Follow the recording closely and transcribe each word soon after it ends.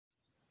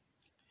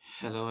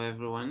Hello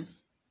everyone,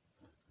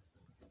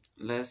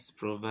 let's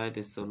provide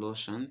a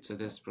solution to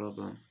this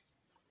problem.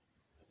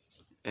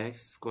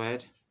 X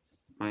squared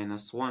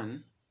minus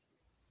 1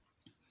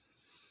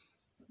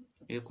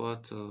 equal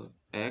to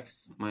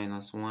x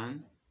minus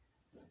 1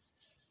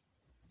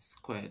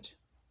 squared.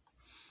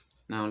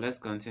 Now let's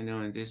continue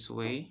in this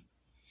way.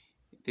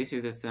 This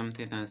is the same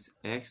thing as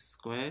x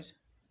squared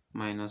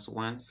minus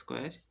 1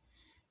 squared,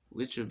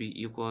 which will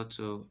be equal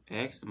to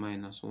x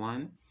minus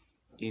 1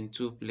 in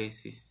two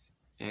places,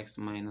 x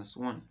minus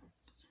 1.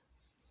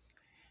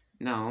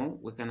 Now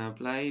we can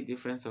apply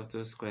difference of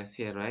two squares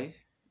here, right?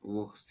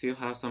 We'll still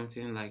have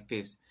something like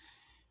this,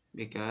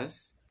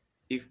 because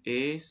if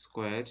a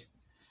squared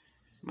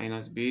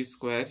minus b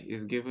squared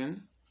is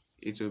given,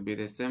 it will be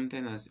the same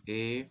thing as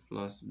a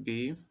plus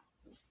b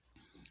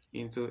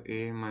into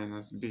a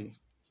minus b.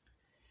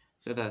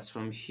 So that's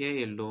from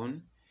here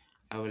alone,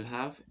 I will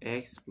have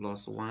x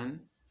plus 1,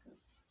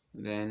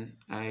 then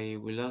I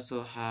will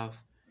also have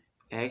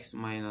x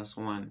minus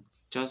 1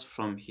 just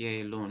from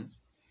here alone.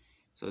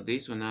 So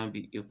this will now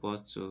be equal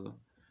to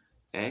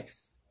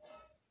x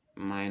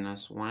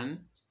minus 1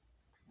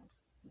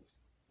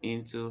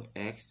 into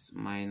x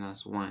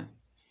minus 1.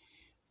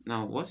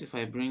 Now what if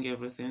I bring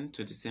everything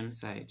to the same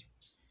side?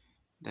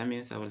 That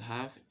means I will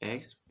have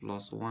x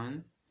plus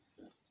 1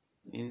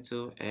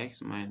 into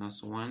x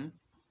minus 1,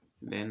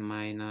 then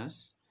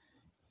minus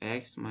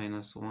x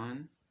minus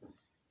 1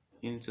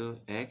 into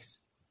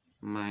x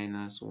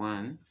minus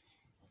 1.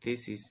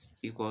 This is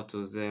equal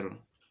to 0.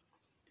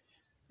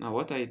 Now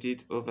what I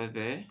did over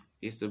there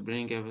is to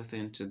bring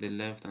everything to the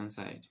left hand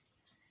side.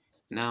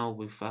 Now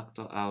we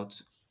factor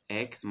out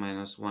x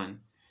minus 1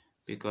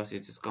 because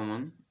it is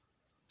common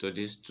to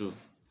these two.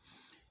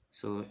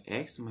 So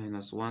x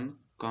minus 1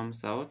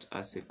 comes out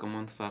as a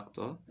common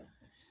factor.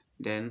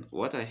 Then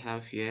what I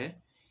have here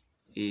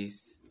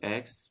is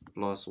x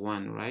plus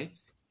 1, right?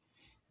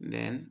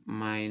 Then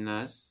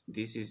minus,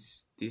 this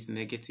is this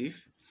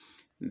negative.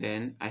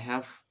 Then I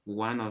have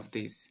one of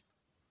this,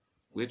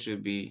 which will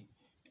be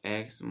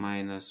x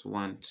minus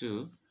 1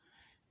 2.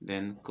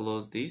 Then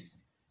close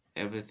this,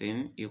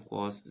 everything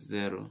equals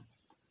 0.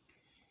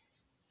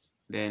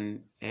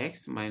 Then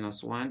x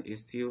minus 1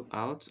 is still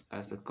out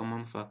as a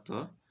common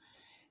factor.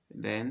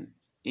 Then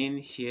in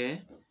here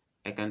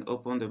I can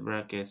open the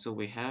bracket, so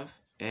we have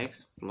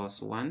x plus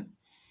 1,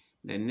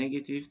 then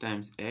negative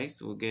times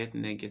x will get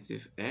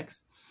negative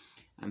x,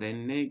 and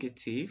then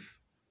negative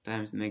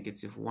times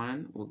negative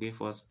 1 will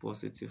give us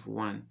positive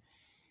 1.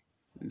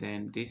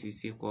 Then this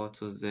is equal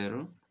to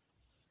 0.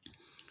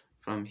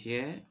 From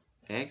here,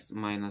 x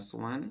minus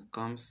 1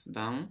 comes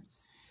down,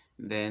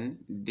 then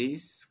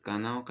this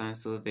can now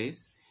cancel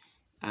this,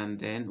 and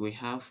then we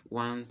have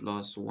 1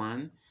 plus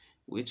 1,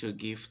 which will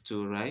give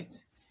 2,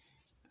 right?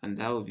 And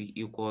that will be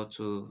equal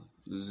to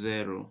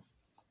 0.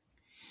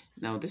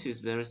 Now this is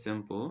very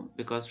simple,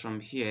 because from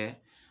here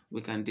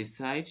we can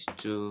decide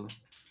to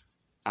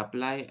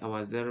apply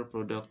our zero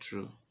product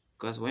rule,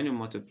 because when you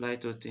multiply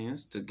two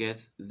things to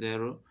get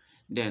 0,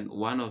 then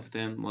one of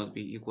them must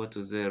be equal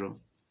to 0.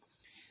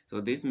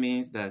 So this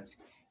means that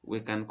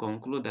we can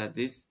conclude that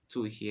this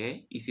 2 here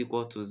is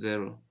equal to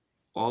 0,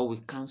 or we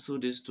cancel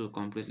this 2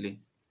 completely.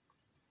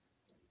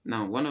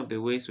 Now one of the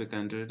ways we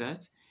can do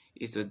that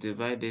is to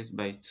divide this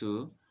by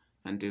 2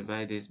 and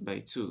divide this by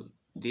 2.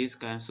 This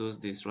cancels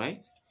this,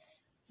 right?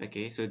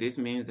 Okay, so this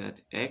means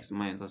that x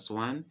minus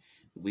 1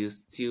 will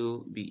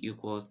still be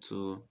equal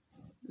to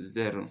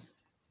 0.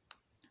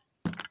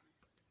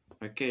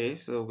 Okay,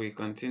 so we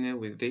continue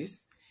with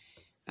this,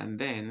 and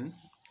then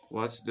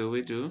what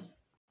do?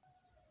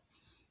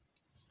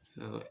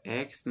 So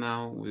x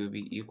now will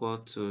be equal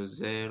to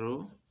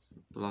 0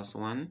 plus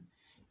 1,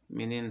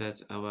 meaning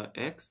that our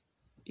x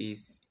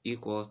is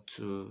equal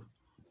to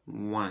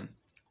 1.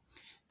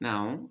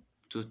 Now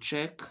to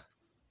check,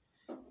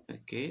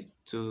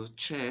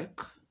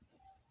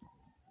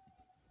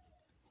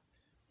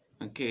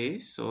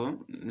 so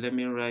let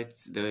me write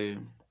the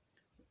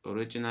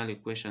original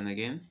equation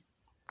again.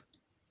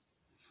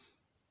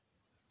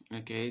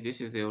 Okay,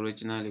 this is the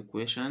original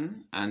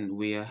equation, and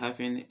we are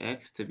having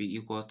x to be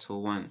equal to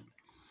 1.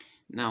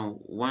 Now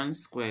 1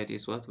 squared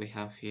is what we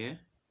have here.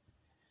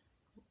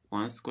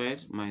 1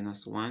 squared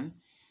minus 1.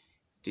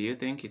 Do you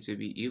think it will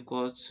be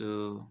equal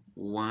to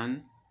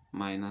 1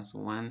 minus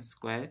 1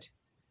 squared?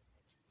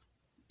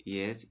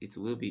 Yes, it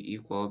will be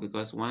equal,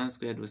 because 1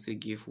 squared will still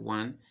give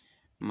 1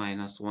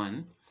 minus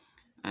 1.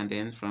 And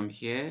then from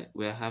here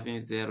we are having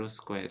 0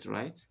 squared,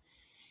 right?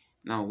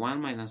 Now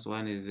 1 minus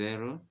 1 is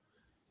 0,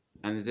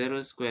 and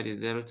 0 squared is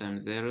 0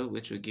 times 0,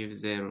 which will give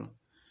 0.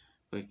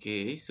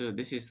 Okay, so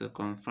this is to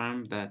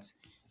confirm that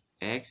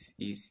x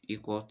is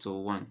equal to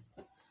 1.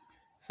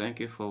 Thank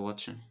you for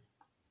watching.